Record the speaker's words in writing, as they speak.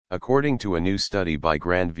According to a new study by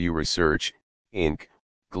Grandview Research, Inc.,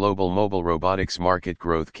 global mobile robotics market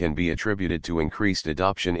growth can be attributed to increased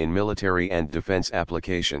adoption in military and defense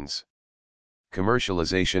applications.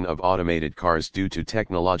 Commercialization of automated cars due to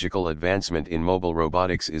technological advancement in mobile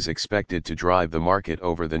robotics is expected to drive the market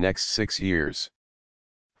over the next 6 years.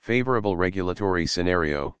 Favorable regulatory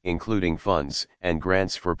scenario, including funds and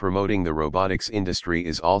grants for promoting the robotics industry,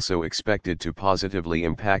 is also expected to positively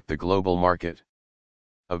impact the global market.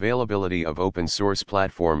 Availability of open-source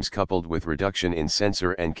platforms coupled with reduction in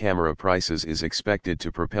sensor and camera prices is expected to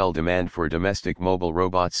propel demand for domestic mobile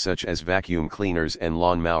robots such as vacuum cleaners and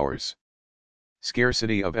lawn mowers.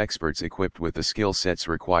 Scarcity of experts equipped with the skill sets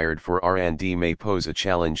required for R&D may pose a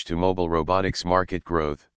challenge to mobile robotics market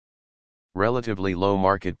growth. Relatively low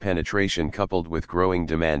market penetration coupled with growing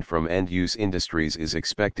demand from end-use industries is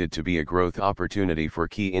expected to be a growth opportunity for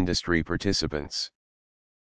key industry participants.